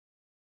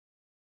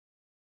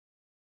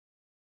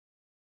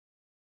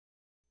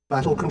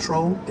Battle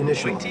control Waiting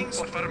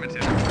initialized.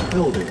 affirmative.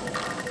 Building.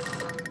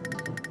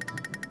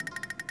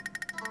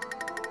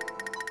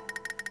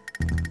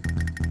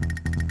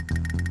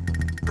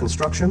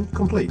 Construction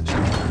complete.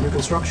 New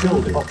construction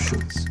building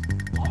options.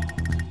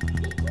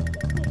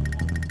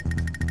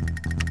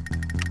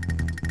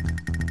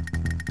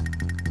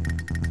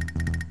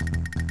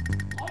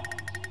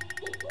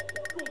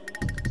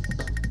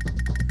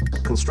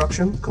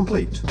 Construction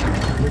complete.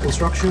 New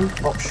construction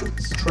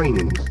options.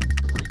 Training.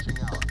 Reaching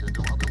out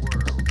into other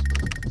worlds.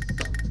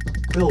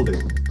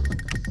 Building.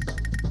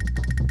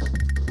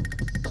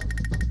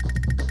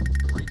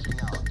 Reaching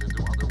out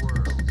into other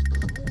worlds.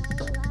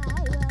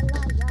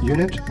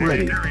 Unit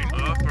ready. Engineering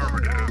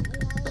affirmative.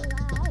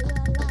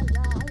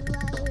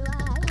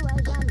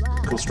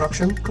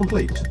 Construction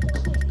complete.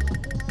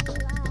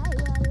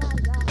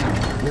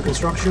 New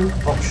construction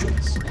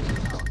options.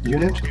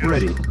 Unit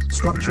ready.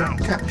 Structure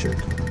captured.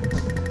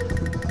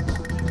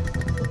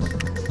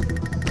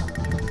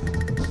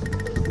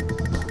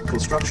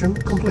 Construction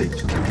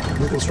complete.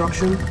 New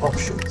construction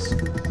options.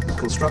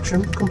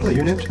 Construction complete.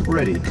 Unit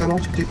ready.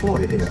 Cannot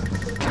deploy here.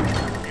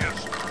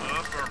 Yes,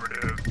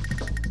 affirmative.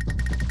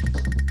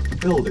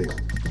 Building.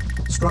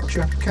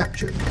 Structure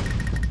captured.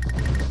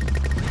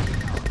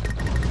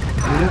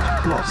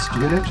 Unit lost.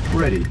 Unit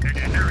ready.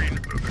 Engineering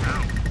moving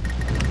out.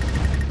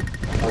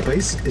 Our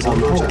base is on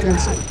hold.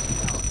 Cancel.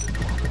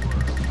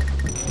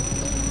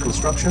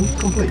 Construction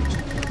complete.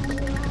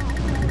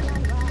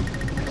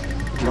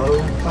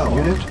 Low power.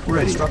 Unit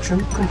ready. Construction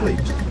complete.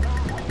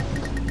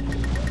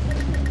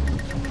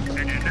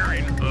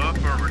 Engineering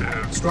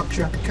affirmative.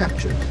 Structure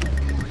captured.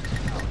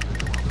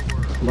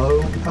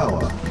 Low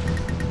power.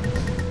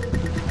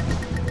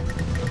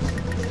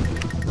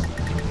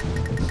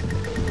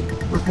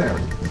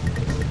 Repairing.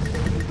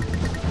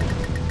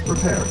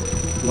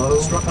 Repairing. Low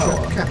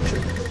structure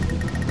captured.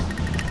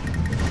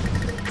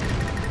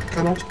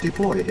 Cannot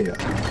deploy here.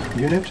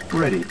 Unit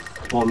ready.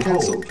 On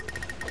hold.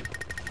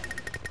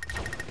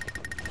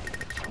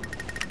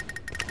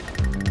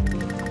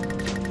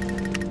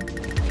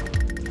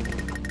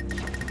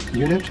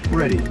 Unit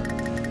ready.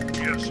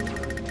 Yes,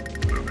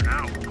 moving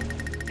out.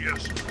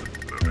 Yes,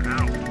 moving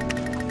out.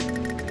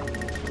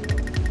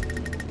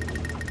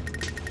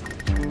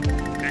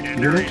 Engineering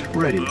Unit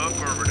ready.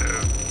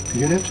 affirmative.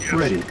 Unit Yes.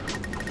 ready.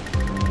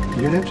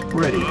 Unit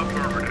ready.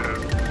 Affirmative.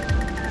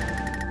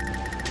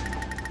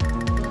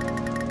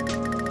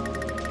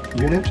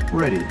 Unit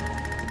ready.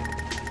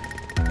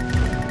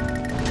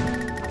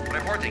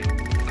 Reporting.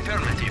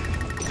 Affirmative.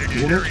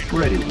 Unit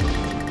ready.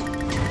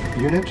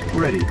 Unit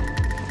ready.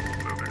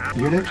 Moving out.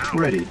 Unit moving out.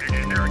 ready.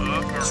 Engineering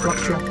affirmative.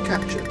 Structure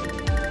captured.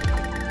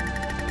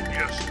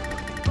 Yes.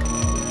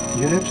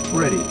 Unit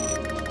ready.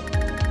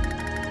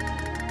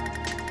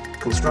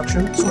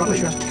 Construction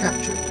structure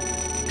captured.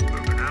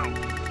 Moving out.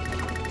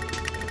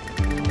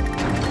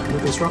 New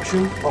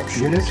construction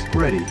options. Unit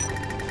ready.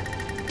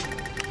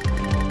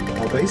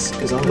 Our base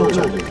is under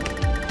attack.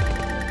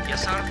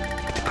 Yes, sir.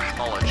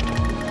 Acknowledged.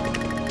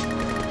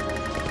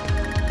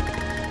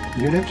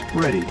 Unit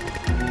ready.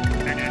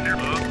 Engineer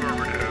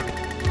affirmative.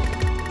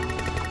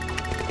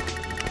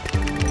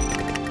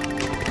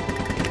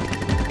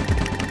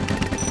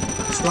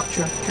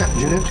 Structure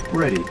captured. Unit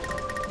ready.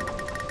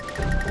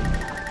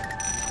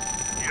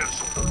 Yes.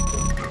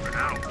 Moving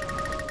out.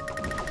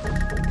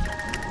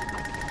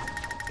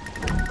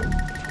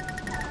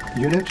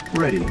 Unit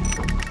ready.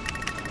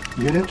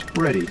 Unit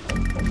ready.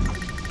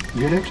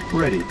 Unit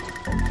ready.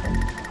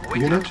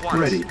 Unit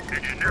ready.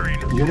 Engineering.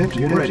 Unit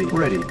ready.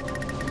 Ready.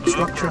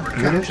 Structure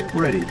unit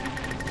ready.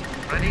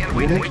 Ready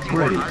and Unit waiting.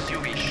 ready. As you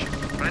wish.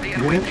 Ready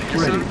and Unit waiting. Yes,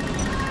 ready.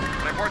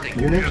 sir. Reporting.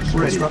 Unit Yes.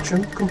 ready.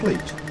 Construction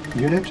complete.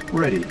 Unit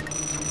ready.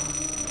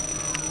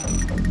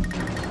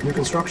 New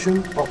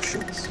construction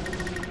options.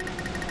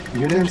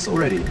 Units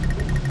ready.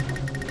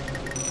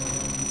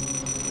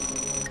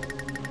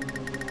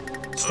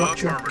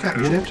 Structure cap.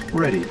 Unit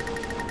ready.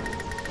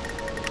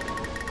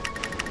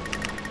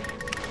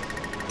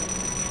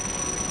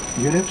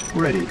 Unit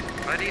ready.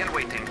 Ready and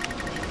waiting.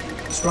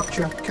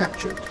 Structure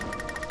captured.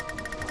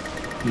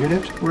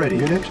 Unit ready.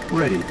 Unit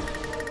ready.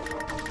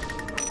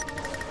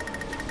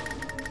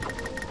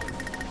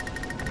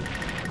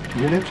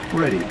 Unit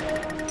ready.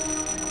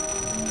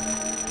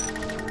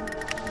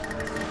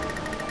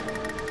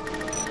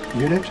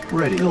 Unit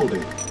ready.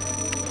 Building.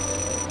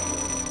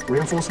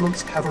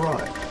 Reinforcements have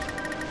arrived.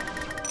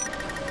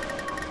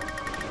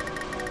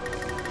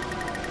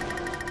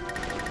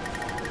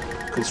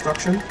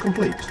 Construction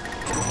complete.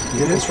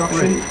 Unit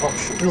ready.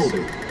 Option.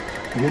 Building.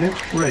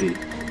 Unit ready.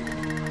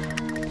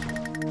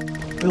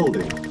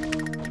 Building.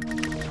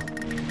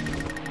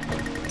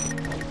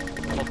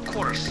 Of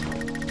course.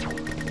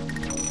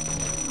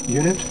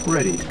 Unit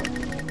ready.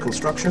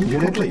 Construction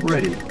unit complete.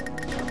 Ready.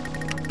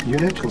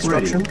 Unit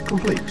construction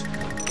complete.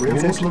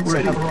 Reinforcements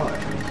have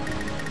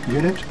arrived.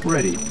 Unit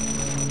ready.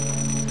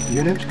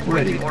 Unit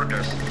ready. Waiting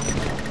orders.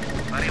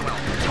 Very well.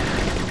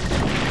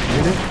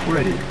 Unit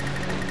ready.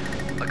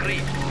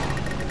 Agreed.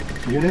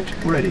 Unit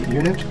ready.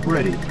 Unit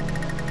ready.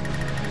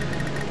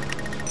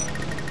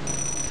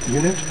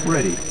 Unit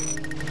ready.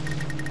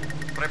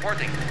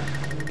 Reporting.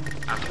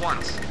 At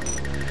once.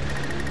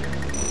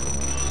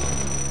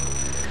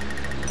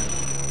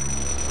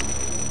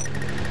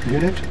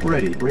 Unit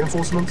ready.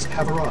 Reinforcements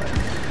have arrived.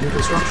 New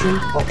construction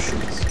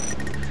options.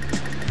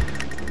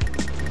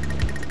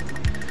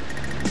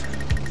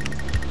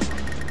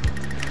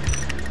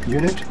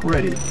 Unit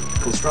ready.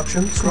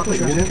 Construction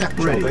complete. Unit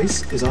ready.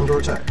 Base is under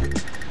attack.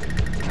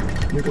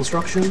 New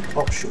construction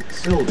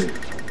options. Building.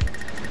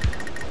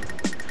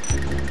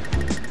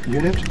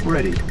 Unit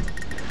ready.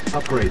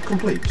 Upgrade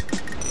complete.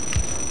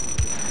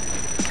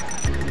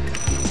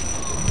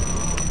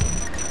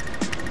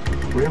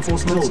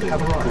 Reinforcements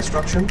have arrived.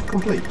 Construction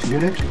complete.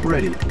 Unit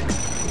ready.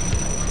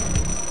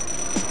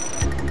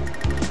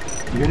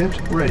 Unit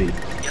ready.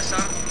 Yes,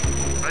 sir.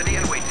 Ready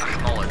and waiting.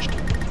 Acknowledged.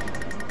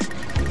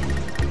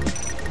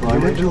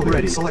 Unit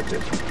ready.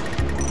 Selected.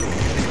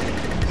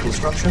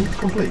 Construction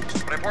complete.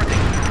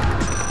 Reporting.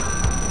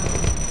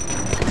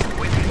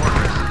 Waiting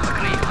orders.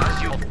 Agree.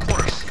 As you, of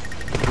course.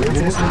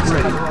 Reinforcements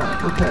ready.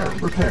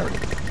 Prepared.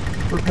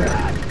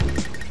 Prepared.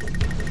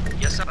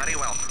 Yes, sir. Very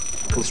well.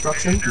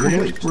 Construction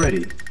unit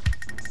ready.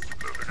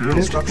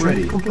 Unit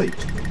ready.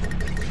 Complete.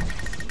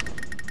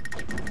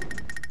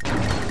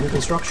 New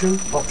construction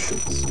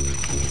options.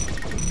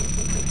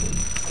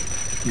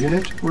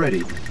 Unit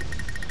ready.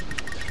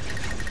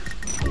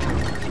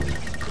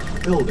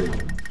 Building.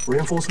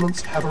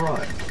 Reinforcements have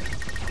arrived.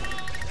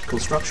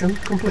 Construction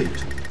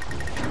complete.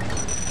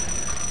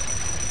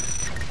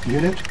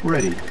 Unit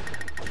ready.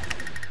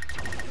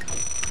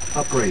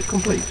 Upgrade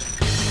complete.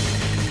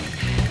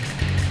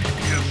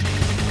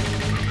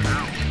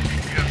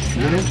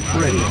 Unit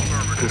ready.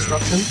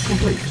 Construction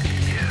complete.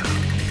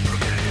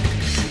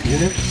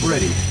 Unit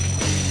ready.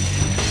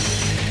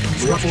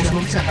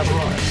 Reinforcements have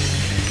arrived.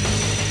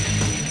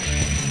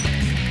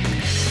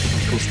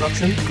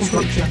 Construction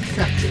complete.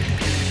 Captured.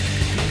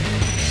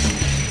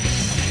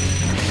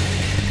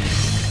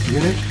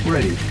 Unit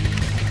ready.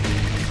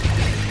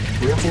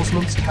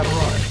 Reinforcements have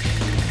arrived.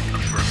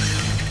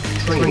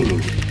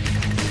 Training.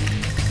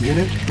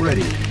 Unit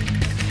ready.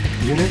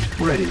 Unit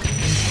ready.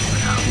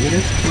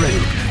 Unit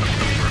ready.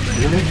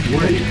 Unit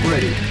ready.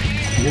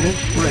 Unit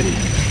ready.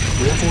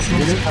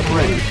 Reinforcements have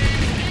ready.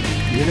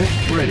 Unit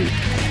ready.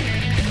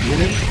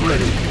 Unit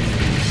ready.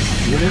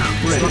 Unit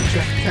ready.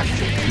 Structure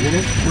captured.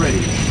 Unit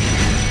ready.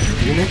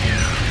 Unit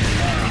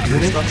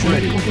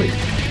ready. Complete.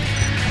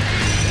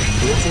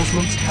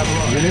 Reinforcements have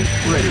arrived. Unit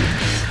ready.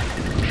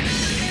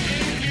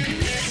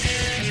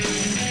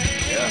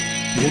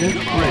 Unit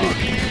ready.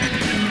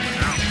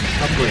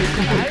 Upgrade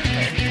complete.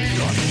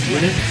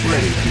 Unit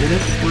ready.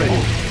 Unit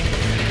ready.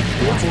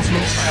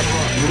 Reinforcements have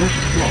arrived. Unit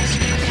lost.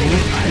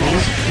 Unit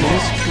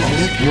lost.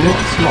 Unit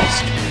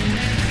lost.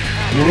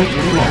 Unit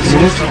lost.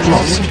 Unit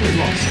lost. Unit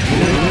lost.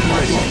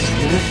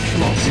 Unit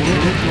lost.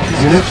 Unit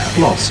lost. Unit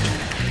lost.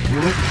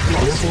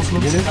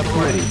 Reinforcements have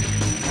ready.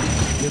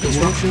 New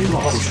construction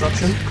lost.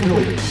 Construction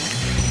complete.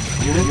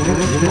 Unit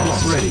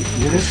lost. Ready.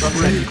 Unit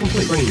ready.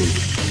 Complete. Training.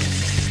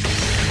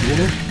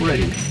 Unit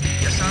ready.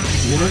 Yes, sir.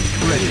 Unit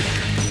ready.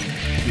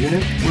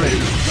 Unit ready.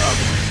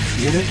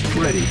 Unit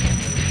ready.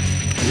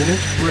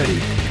 Unit ready.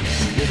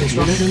 New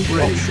construction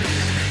ready.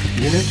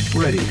 Unit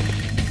ready.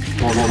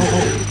 On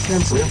hold.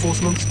 Cancel.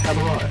 Reinforcements have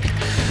arrived.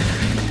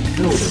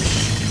 Building.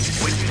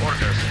 Waiting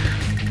orders.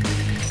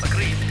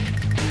 Agreed.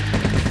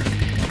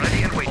 Ready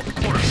and wait. Of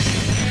course.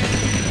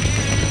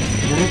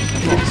 Unit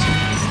lost.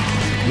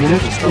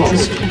 Unit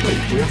lost.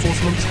 Complete.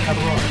 Reinforcements have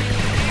arrived.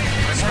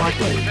 Spy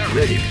plane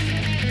ready.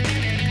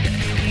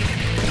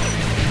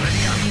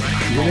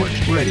 Unit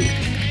ready.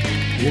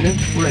 Unit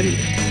ready.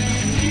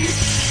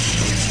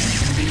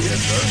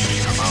 Yes, sir.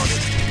 I'm on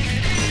it.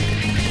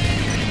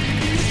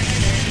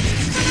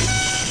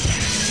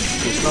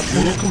 Construction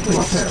unit complete.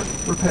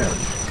 Repaired.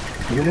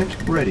 Unit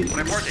ready.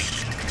 Reporting.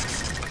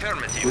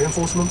 Affirmative.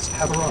 Reinforcements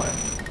have arrived.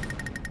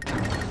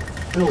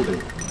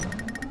 Building.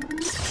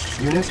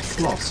 Unit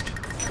lost.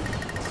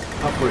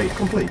 Upgrade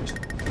complete.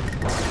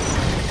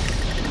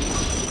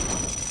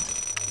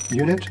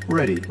 Unit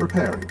ready.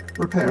 Repairing.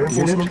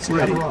 Reinforcements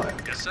have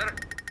arrived. Yes, sir.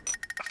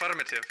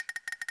 Affirmative.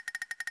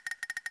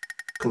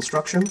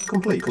 Construction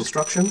complete.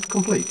 Construction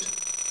complete.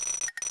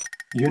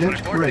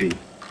 Unit ready.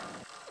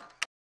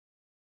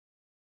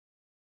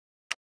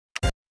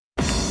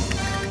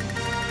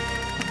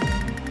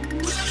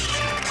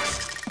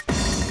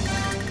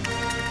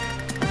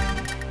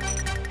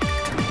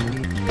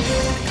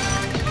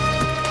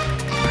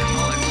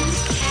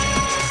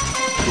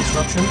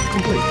 Construction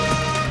complete.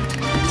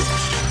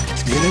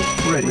 Unit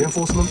ready.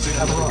 Reinforcements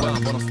have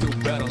arrived. But I'm still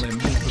battling,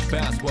 moving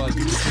fast while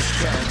you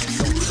just battling.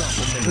 No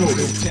supplement,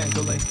 Building. no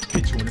tangling.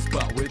 Hit you in the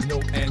spot with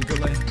no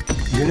angling.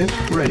 Unit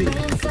ready. A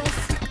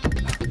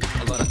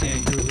lot of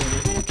anger in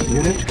it.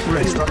 Unit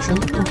ready. Construction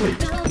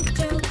complete.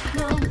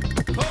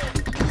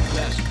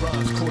 Flash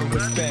bronze, quarter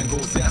with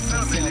spangles. That's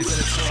some sounds in the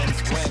tongues.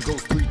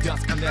 Wangles, 3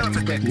 dots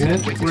connect. Back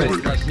Unit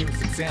ready. like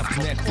music sounds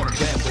connect to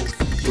bambos.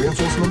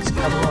 Reinforcements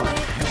have arrived.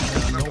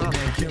 No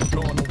man can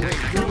run away.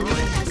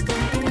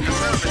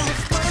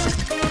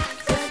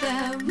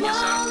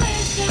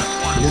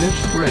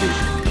 ready.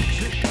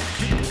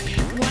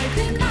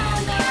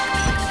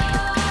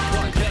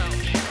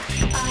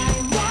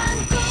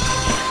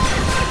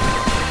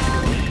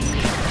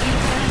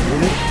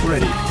 Unit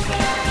ready.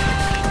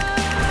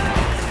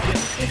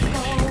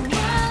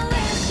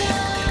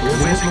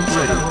 Reinforcement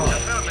ready.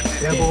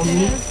 Airborne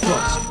unit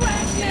lost.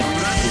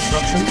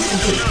 Construction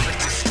complete.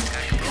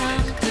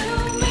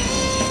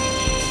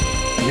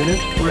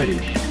 Unit ready.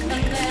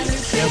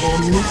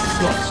 Airborne unit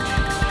lost.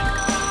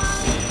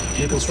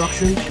 New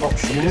construction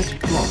option. Unit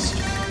lost.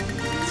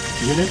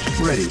 Unit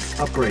ready.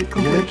 Upgrade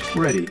complete. Unit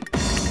ready.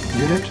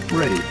 Unit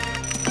ready.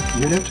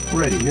 Unit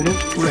ready.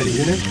 Unit ready.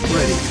 Unit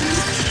ready.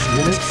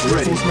 Unit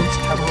ready. Reinforcements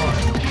have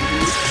arrived.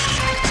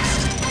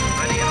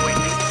 Ready and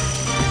waiting.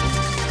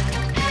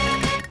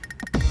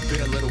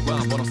 Been a little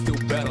while, but I'm still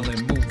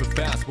battling. Moving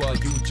fast while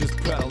you just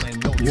battling.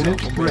 No Unit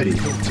time for ready. me,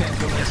 no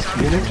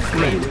tangling. Unit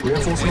ready.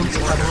 Reinforcements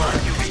have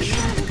arrived.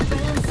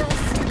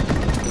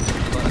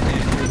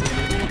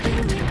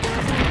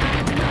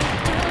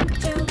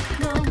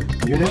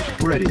 Unit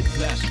ready.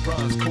 Flash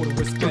bronze, quarter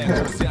with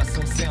Prepare. spangles. Yeah,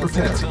 some sounds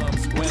Prepare. at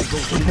times.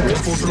 Wangles, Prepare.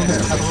 reinforcements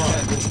Prepare. have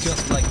arrived.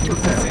 Just like you,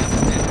 Prepare. sounds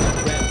and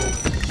rambles.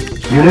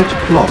 Unit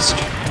lost.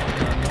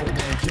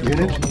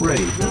 Unit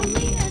ready.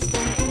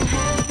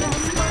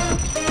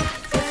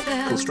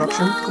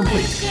 Construction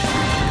complete.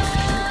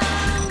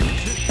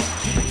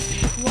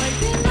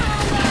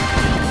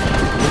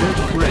 Unit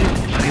ready.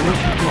 Unit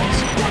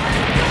lost.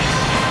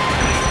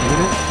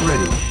 Unit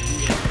ready.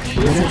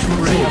 Unit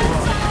ready.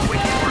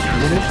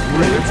 Unit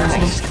ready.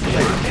 Reinforcements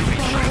ready.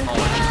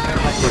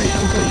 Upgrade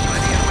complete.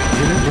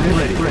 Unit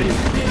ready. Ready.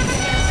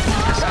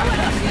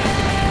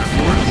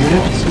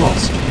 Unit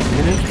lost.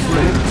 Unit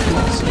ready.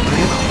 Lost.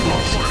 Unit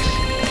lost.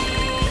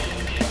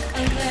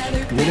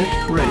 Unit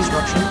ready.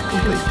 Construction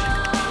complete.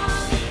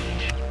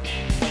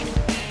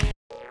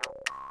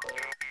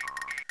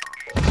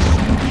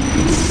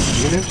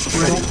 Unit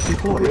ready.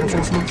 Deploy.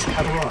 Reinforcements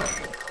have arrived.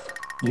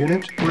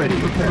 Unit ready.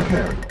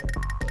 Prepare.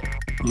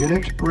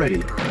 Unit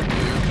ready.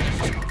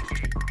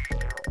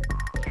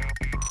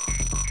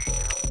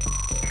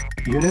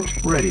 Unit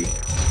ready.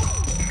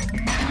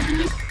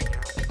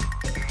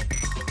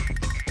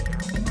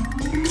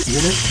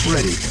 Unit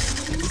ready.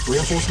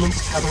 Reinforcements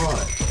have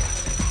arrived.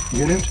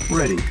 Unit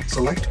ready.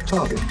 Select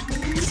target.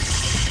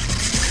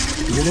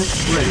 Unit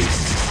ready.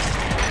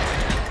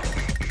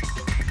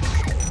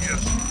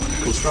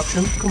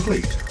 Construction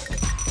complete.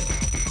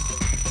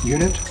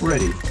 Unit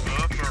ready.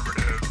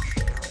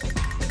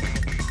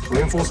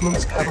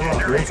 Reinforcements have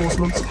arrived.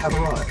 Reinforcements have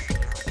arrived.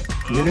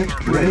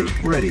 Unit ready.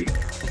 Ready.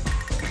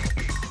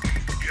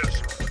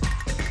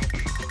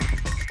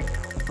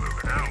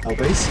 Our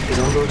base is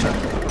under attack.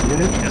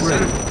 Unit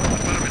ready.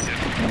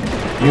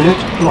 Unit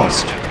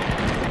lost.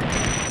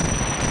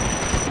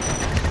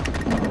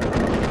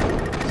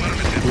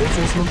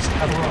 Reinforcements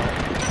have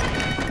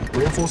arrived.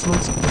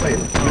 Reinforcements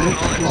failed. Unit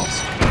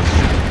lost.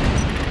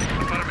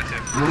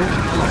 Unit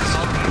lost.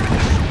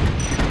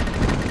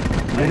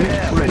 Unit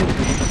ready.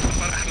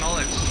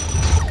 Acknowledged.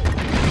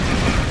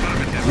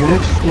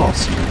 Unit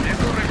lost.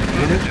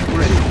 Unit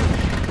ready.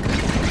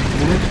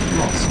 Unit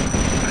lost.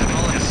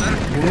 Acknowledged, sir.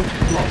 Unit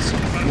lost.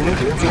 Unit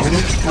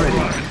ready.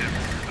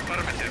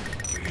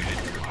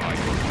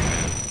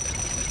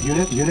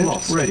 Unit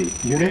lost. Ready.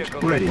 Unit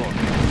ready.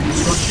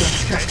 Structure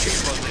captured.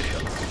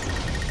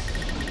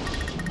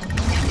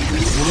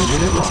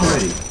 Unit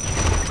ready.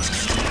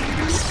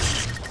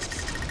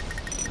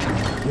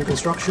 New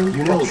construction.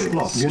 Unit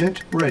lost.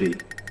 Unit ready.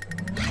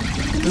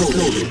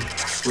 Building.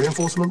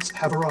 Reinforcements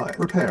have arrived.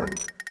 Repairing.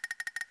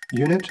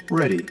 Unit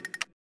ready.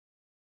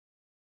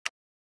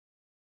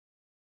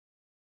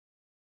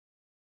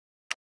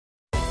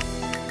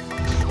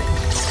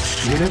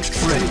 Unit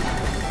ready.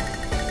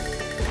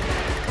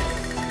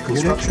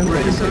 Construction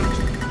ready.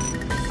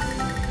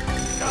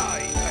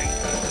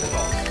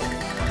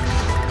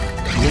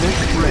 Unit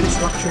ready.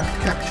 Structure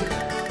captured.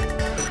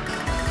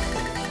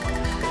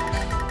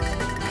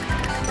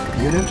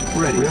 Unit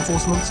ready.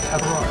 Reinforcements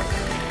have arrived.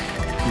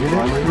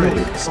 Unit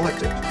ready.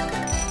 Selected.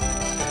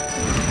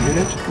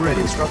 Unit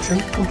ready. Construction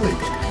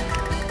complete.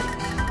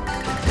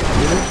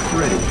 Unit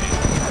ready.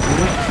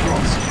 Unit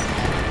lost.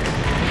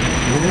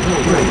 Unit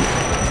ready.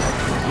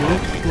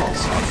 Unit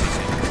lost.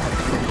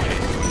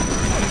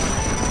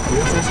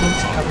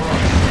 Reinforcements have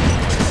arrived.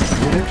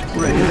 Unit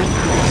ready. Unit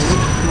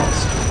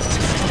lost.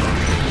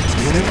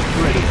 Unit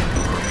ready.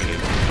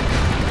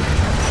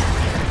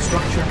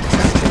 Structure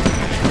captured.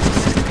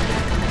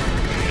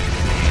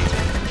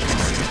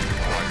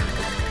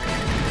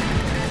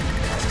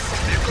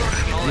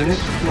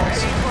 Unit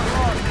lost.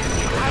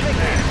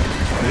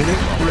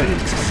 Unit ready.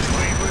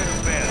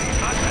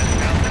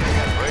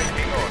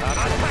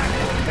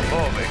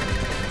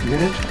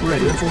 Unit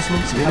ready.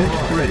 Reinforcements. Unit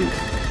ready.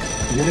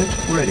 Unit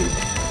ready.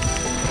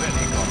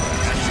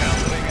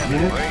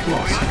 Unit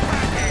lost.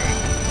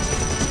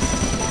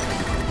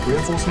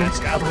 Reinforcements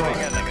have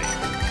arrived.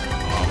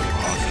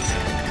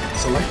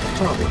 Select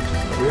target.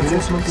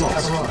 Reinforcements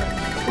have arrived.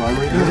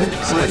 Primary unit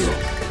ready.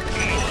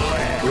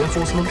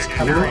 Reinforcements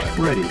have arrived.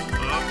 Ready.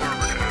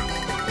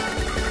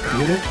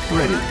 Unit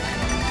ready.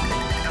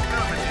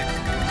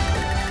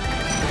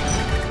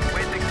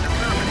 Waiting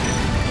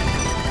affirmative.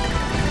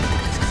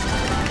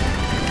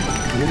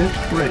 Unit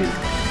ready.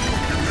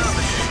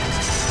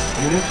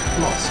 Unit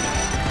lost.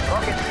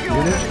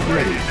 Unit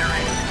ready.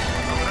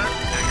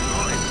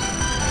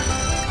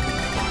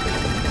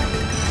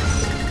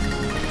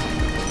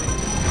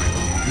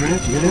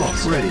 Unit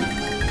lost. Ready.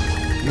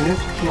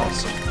 Unit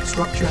lost.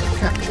 Structure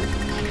captured.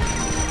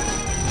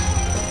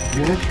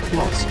 Unit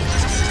lost.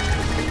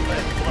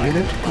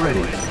 Unit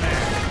ready.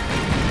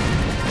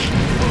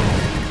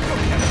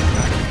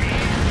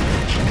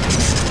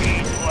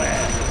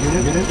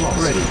 Unit lost.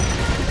 Ready.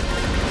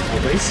 Our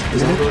base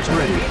is under attack.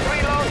 Ready.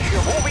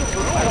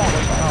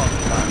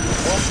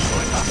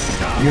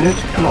 Unit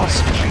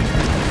lost.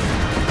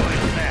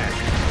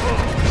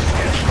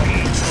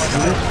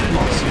 Unit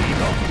lost.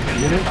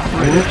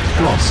 Unit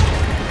lost.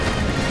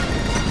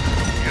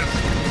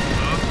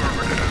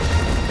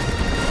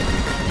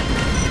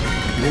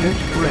 Unit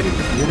ready.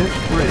 Unit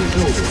ready.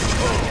 Building.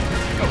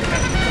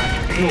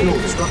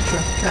 Building.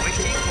 Structure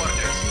captured.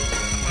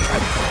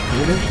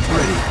 Unit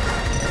ready.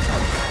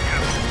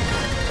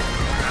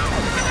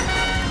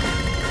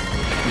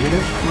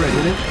 Unit ready.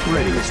 Unit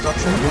ready.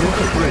 Structure. Unit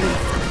ready.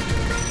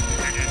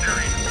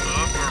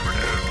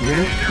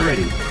 Unit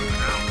ready.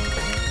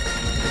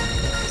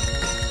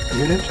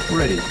 Unit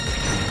ready.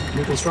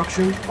 New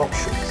construction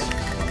options.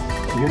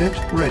 Unit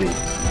ready.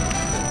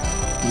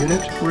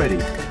 Unit ready.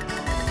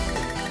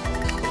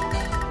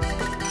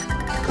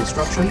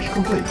 Construction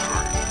complete.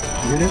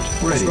 Unit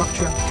ready.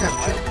 Structure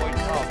captured.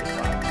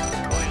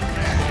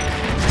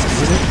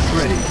 Unit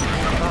ready.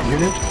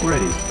 Unit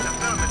ready.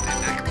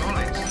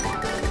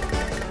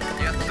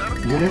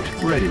 Unit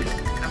ready.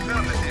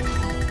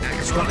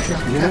 Structure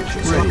unit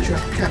ready.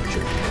 Structure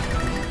captured.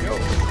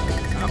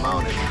 I'm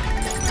on it.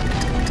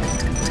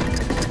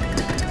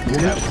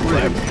 Unit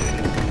ready.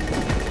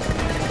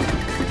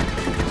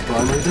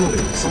 Primary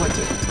building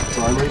selected.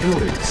 Primary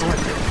building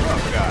selected. Oh,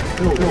 God.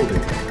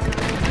 Building.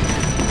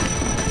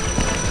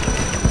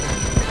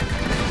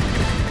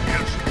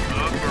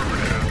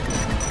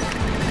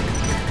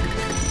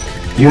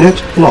 Unit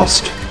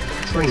lost.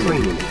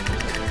 Training.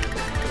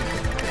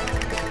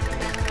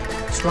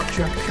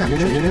 Structure captured.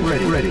 Unit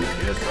ready.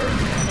 Yes, sir.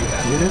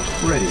 Unit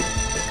ready.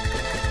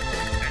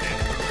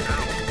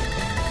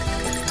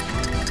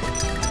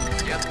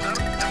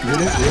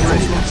 Unit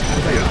ready.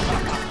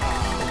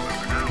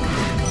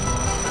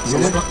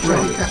 Unit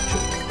ready.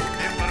 Captured.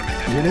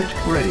 Unit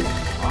ready.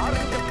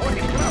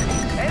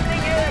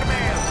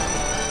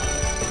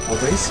 Our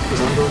base is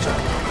under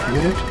attack.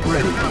 Unit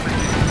ready.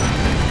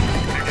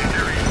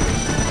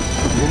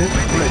 Unit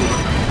ready.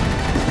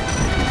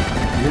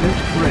 Unit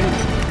ready.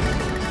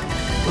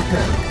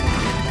 Prepare.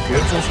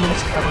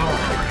 Reinforcements have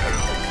arrived.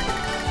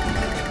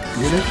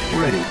 Unit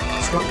ready.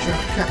 Structure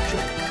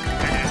captured.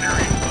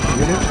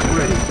 Unit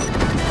ready.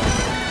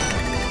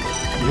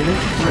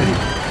 Unit ready.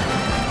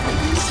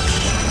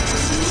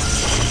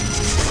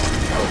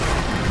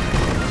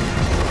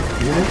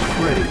 Unit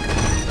ready.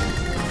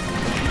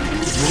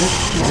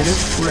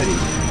 Unit ready.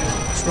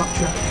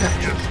 Structure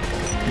captured.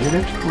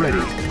 Unit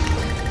ready.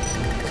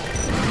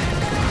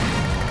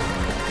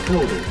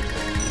 Building.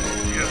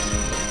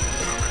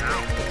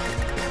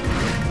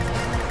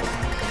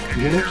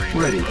 Unit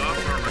ready.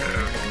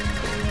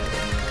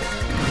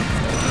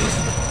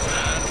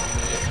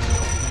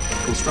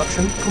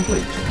 Construction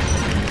complete.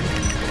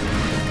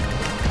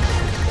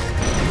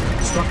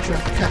 Structure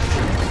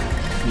captured.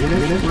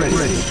 Unit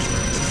ready.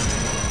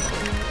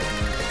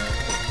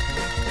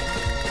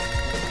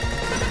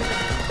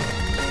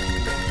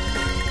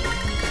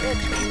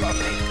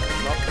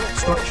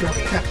 Structure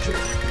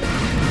captured.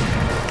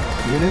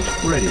 Unit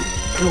ready.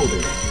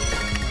 Building.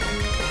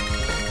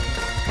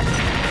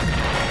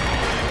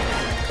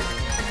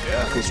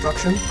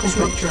 Construction complete.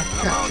 Structure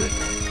captured.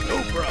 No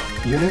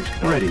problem. Unit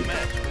ready.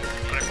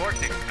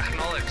 Reporting.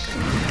 Acknowledged.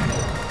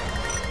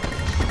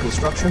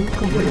 Construction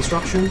complete.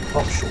 Construction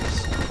options.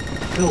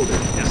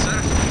 Building. Yes, sir.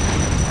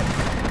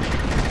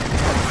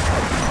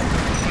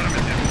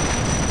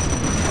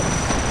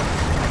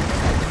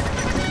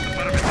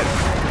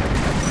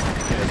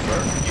 Yes,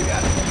 sir. You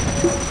got it.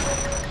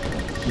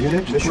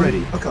 Unit mission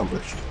ready.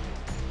 Accomplished.